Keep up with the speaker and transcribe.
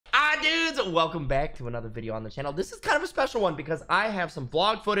welcome back to another video on the channel. This is kind of a special one because I have some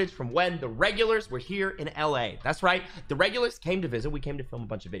vlog footage from when the regulars were here in LA. That's right, the regulars came to visit. We came to film a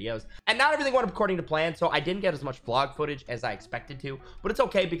bunch of videos, and not everything went according to plan, so I didn't get as much vlog footage as I expected to, but it's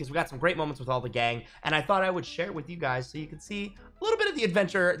okay because we got some great moments with all the gang, and I thought I would share it with you guys so you could see a little bit of the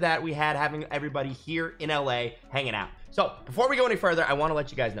adventure that we had having everybody here in LA hanging out. So before we go any further, I want to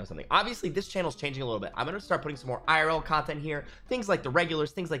let you guys know something. Obviously, this channel's changing a little bit. I'm going to start putting some more IRL content here, things like the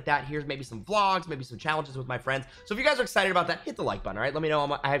regulars, things like that. Here's maybe some vlogs, maybe some challenges with my friends. So if you guys are excited about that, hit the like button, all right? Let me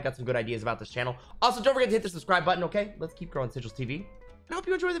know. I have got some good ideas about this channel. Also, don't forget to hit the subscribe button, okay? Let's keep growing SigilsTV. I hope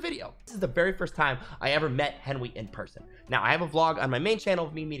you enjoy the video. This is the very first time I ever met Henry in person. Now, I have a vlog on my main channel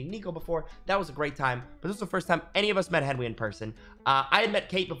of me meeting Nico before. That was a great time, but this is the first time any of us met Henry in person. I had met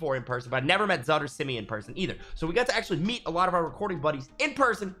Kate before in person, but I'd never met Zud or Simi in person either. So we got to actually meet a lot of our recording buddies in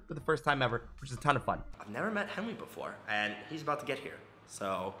person for the first time ever, which is a ton of fun. I've never met Henry before, and he's about to get here.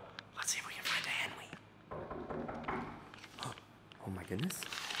 So let's see if we can find a Henry. Oh my goodness.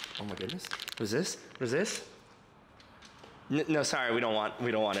 Oh my goodness. Who's this? Who's this? No, sorry, we don't want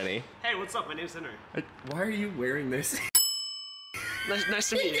any. Hey, what's up? My name's Henry. Why are you wearing this? Nice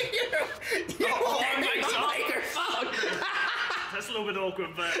to meet you. Oh my microphone. That's a little bit awkward,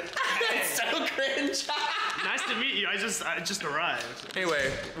 but It's so cringe. nice to meet you. I just arrived. Anyway,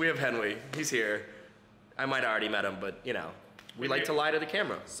 we have Henry. He's here. I might have already met him, but you know, we like to lie to the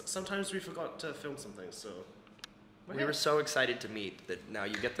camera. Sometimes we forgot to film something, so We were so excited to meet that now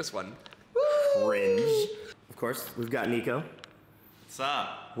you get this one. Cringe. Of course, we've got Nico. What's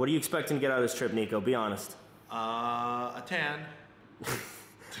up? What are you expecting to get out of this trip, Nico? Be honest. A tan.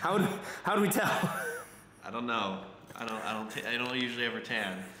 How do we tell? I don't know. I don't usually ever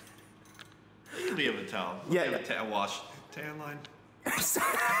tan. You'll be able to tell. Yeah. I'll be able to wash tan line.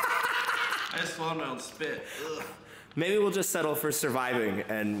 I just swallowed my own spit. Ugh. Maybe we'll just settle for surviving,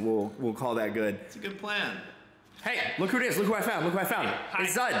 and we'll call that good. It's a good plan. Hey, look who it is. Look who I found. Look who I found. Hi.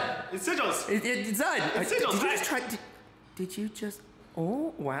 It's Zud. it's Sigils. It's Zud. It's Did Sigils. you Hi. just try? Did you just?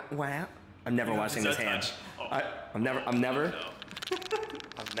 Oh wow! I'm never washing this Zud hand. touch. Oh. I'm never. No.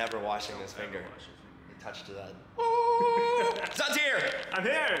 I'm never washing this finger. He touched Zud. Oh. Zud's here. I'm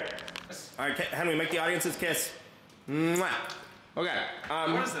here. All right, Henry, make the audience's kiss. Mwah. Okay.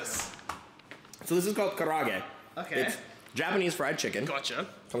 What is this? So this is called karage. Okay. It's Japanese fried chicken. Gotcha.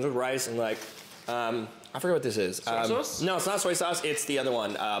 Comes with rice and like, I forget what this is. Soy sauce? No, it's not soy sauce. It's the other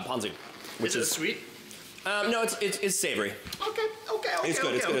one, ponzu. Which Is it sweet? No, it's savory. Okay. It's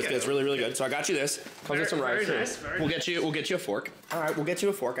good. It's good. It's really good. So I got you this. Comes with some rice. Very nice. Very We'll nice. get you a fork. All right, we'll get you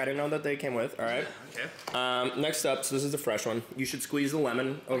a fork. I didn't know that they came with. All right. Okay. Next up, so this is the fresh one. You should squeeze the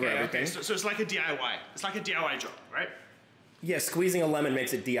lemon over everything. Okay. So it's like a DIY. It's like a DIY job, right? Yeah, squeezing a lemon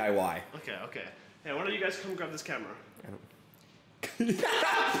makes it DIY. Okay. Hey, why don't you guys come grab this camera? Put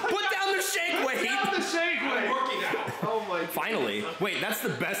down the shake weight. The shake weight. Working out. Oh my. Finally. Wait, that's the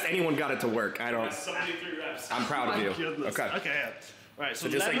best anyone got it to work. I don't. 73 reps. I'm proud of My you. Goodness. Okay. Okay. Yeah. All right. So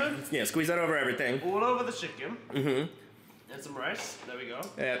Just lemon like, yeah, squeeze that over everything. all over the chicken. Mm-hmm. And some rice. There we go.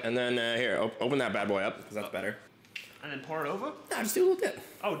 Yeah, and then here, open that bad boy up, because that's better. And then pour it over. Nah, just do a little dip.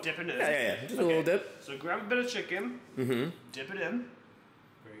 Oh, dip it in. Yeah. Just a little dip. So grab a bit of chicken. Mm-hmm. Dip it in.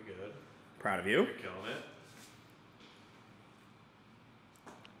 Very good. Proud of you. You're killing it.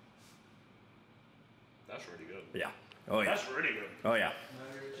 That's really good. Yeah. Oh yeah. That's really good. Oh yeah.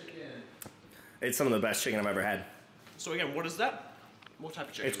 It's some of the best chicken I've ever had. So again, what is that? What type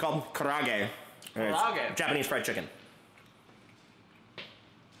of chicken? It's called karage. and it's Karage. Japanese fried chicken.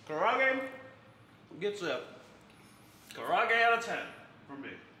 Karage gets a karage out of 10 from me.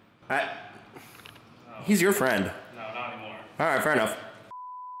 He's your friend. No, not anymore. All right, fair enough.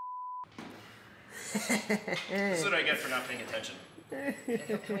 This is what I get for not paying attention.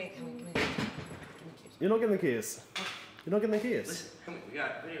 You're not getting the keys. You're not getting the keys. We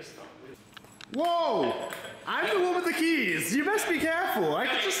got video stuff. Whoa! I'm the one with the keys. You best be careful. I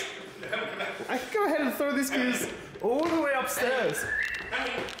can go ahead and throw these keys all the way upstairs.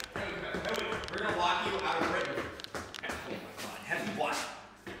 Henry, we're gonna lock you out of Britain. Oh my God, Henry, what?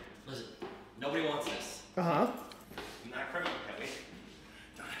 Listen, nobody wants this. Uh huh. You're not a criminal, Henry.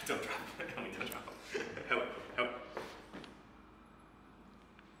 Don't drop it. Henry, don't drop it. Henry.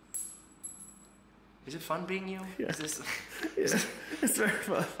 Is it fun being you? Yeah. Is this? Yeah, it's very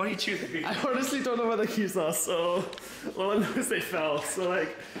fun. Why do you choose to be? I honestly don't know where the keys are, so all I know is they fell. So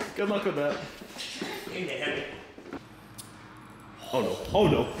like, good luck with that. Hey, Henry. Oh no! Oh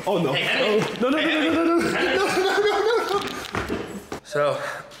no! Oh no! Hey, Henry. Oh, no! So,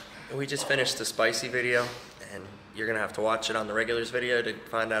 we just finished the spicy video, and you're gonna have to watch it on the regulars video to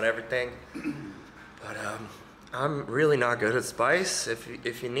find out everything. But I'm really not good at spice. If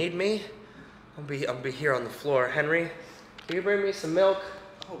you need me, I'll be here on the floor. Henry, can you bring me some milk?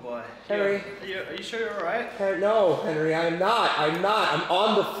 Oh boy. Henry. Yeah. Are you sure you're alright? No, Henry, I'm not. I'm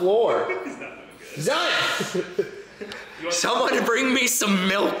on the floor. Zud! Someone bring me some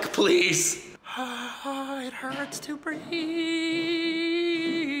milk, please. It hurts to breathe.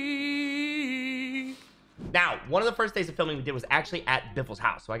 Now, one of the first days of filming we did was actually at Biffle's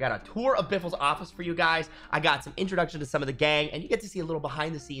house. So I got a tour of Biffle's office for you guys. I got some introduction to some of the gang, and you get to see a little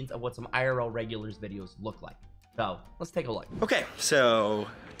behind the scenes of what some IRL regulars videos look like. So let's take a look. Okay, so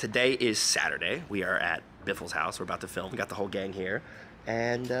today is Saturday. We are at Biffle's house. We're about to film. We got the whole gang here.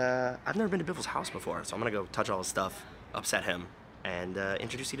 And I've never been to Biffle's house before, so I'm gonna go touch all his stuff, upset him, and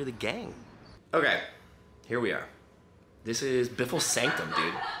introduce you to the gang. Okay, here we are. This is Biffle's sanctum,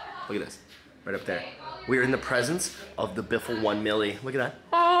 dude. Look at this, right up there. We're in the presence of the Biffle 1 milli. Look at that.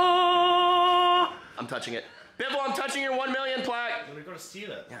 Oh! I'm touching it. Biffle, I'm touching your 1 million plaque. We're gonna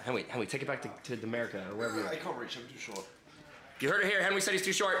steal it. Yeah, Henry, take it back to America or wherever you are. I can't reach. I'm too short. You heard it here. Henry said he's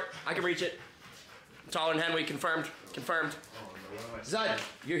too short. I can reach it. Taller than Henry. Confirmed. Confirmed. Zud,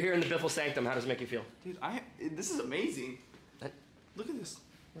 you're here in the Biffle sanctum. How does it make you feel? Dude, this is amazing. Look at this.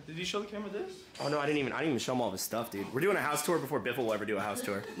 Did you show the camera this? Oh no, I didn't even show him all of his stuff, dude. We're doing a house tour before Biffle will ever do a house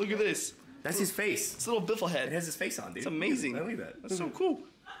tour. Look at this. That's his face. It's a little Biffle head. It has his face on, dude. It's amazing. I like that. That's so cool.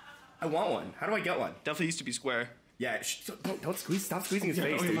 I want one. How do I get one? Definitely used to be square. Yeah, don't squeeze. Stop squeezing his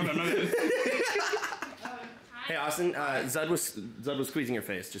face, dude. No. Hey, Austin, Zud was squeezing your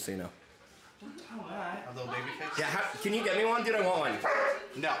face, just so you know. A little baby face? Yeah, can you get me one, dude? I want one.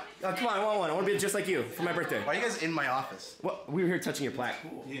 No. Oh, come on, I want one. I want to be just like you for my birthday. Why are you guys in my office? What? We were here touching your plaque.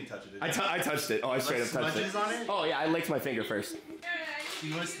 You didn't touch it, did I touched it. Oh, I straight up touched it. Smudges on it? Oh yeah, I licked my finger first.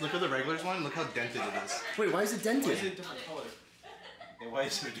 You want to look at the regulars one? Look how dented it is. Wait, why is it dented? Why is it a different color? Yeah, why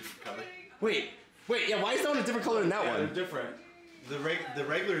is it a different color? Wait, yeah, why is that one a different color than that one? They're different. The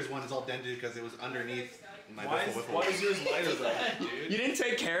regulars one is all dented because it was underneath my Why Biffle. is yours lighter than that, dude? You didn't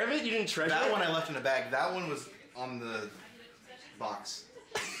take care of it? You didn't treasure That it? one I left in a bag. That one was on the box.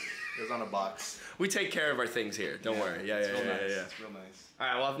 It was on a box. We take care of our things here. Don't worry. Yeah. It's real nice. It's real nice. All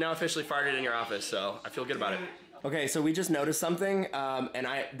right, well, I've now officially farted in your office, so I feel good about it. Okay, so we just noticed something, and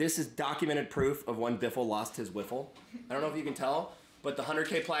this is documented proof of when Biffle lost his wiffle. I don't know if you can tell, but the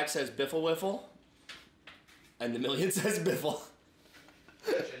 100K plaque says Biffle Wiffle, and the million says Biffle.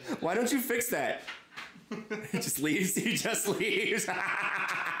 Why don't you fix that? He just leaves.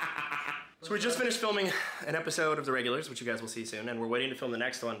 So we just finished filming an episode of The Regulars, which you guys will see soon, and we're waiting to film the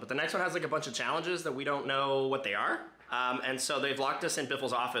next one. But the next one has like a bunch of challenges that we don't know what they are. And so they've locked us in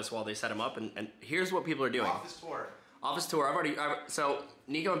Biffle's office while they set him up, and here's what people are doing. Office tour. Office tour. So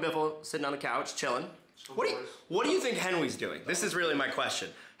Nico and Biffle sitting on the couch, chilling. What do you think Henry's doing? This is really my question.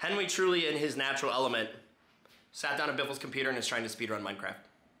 Henry, truly in his natural element, sat down at Biffle's computer and is trying to speedrun Minecraft.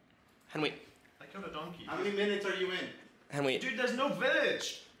 Henry. I killed a donkey. How many minutes are you in? Henry. Dude, there's no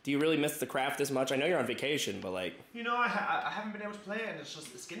village. Do you really miss the craft this much? I know you're on vacation, but like... You know, I haven't been able to play it, and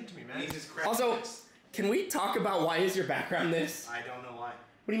it's getting to me, man. Also, can we talk about why is your background this? I don't know why.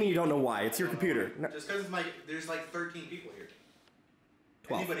 What do you mean you don't know why? It's your computer. No. Just because there's like 13 people here.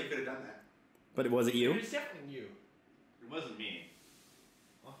 12. Anybody could have done that. But was it you? It was definitely you. It wasn't me.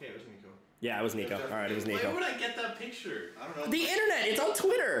 Okay, it was Nico. Yeah, it was Nico. All right, it was Nico. Why would I get that picture? I don't know. The internet. It's on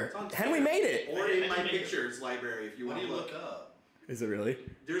Twitter. Henry made it. Or in my pictures library if you want to look up? Is it really?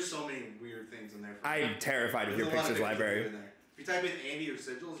 There's so many weird things in there. I'm terrified of your There's a lot pictures library. in there. If you type in Andy or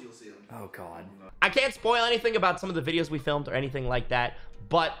Sigils, you'll see them. Oh God. I can't spoil anything about some of the videos we filmed or anything like that,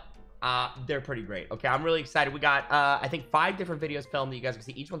 but they're pretty great. Okay, I'm really excited. We got I think 5 different videos filmed that you guys can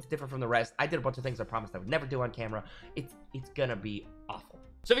see. Each one's different from the rest. I did a bunch of things I promised I would never do on camera. It's gonna be awful.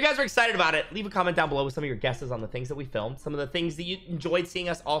 So if you guys are excited about it, leave a comment down below with some of your guesses on the things that we filmed, some of the things that you enjoyed seeing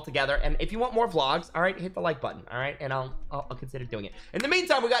us all together. And if you want more vlogs, all right, hit the like button, all right? And I'll consider doing it. In the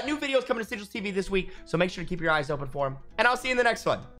meantime, we got new videos coming to SigilsTV this week, so make sure to keep your eyes open for them. And I'll see you in the next one.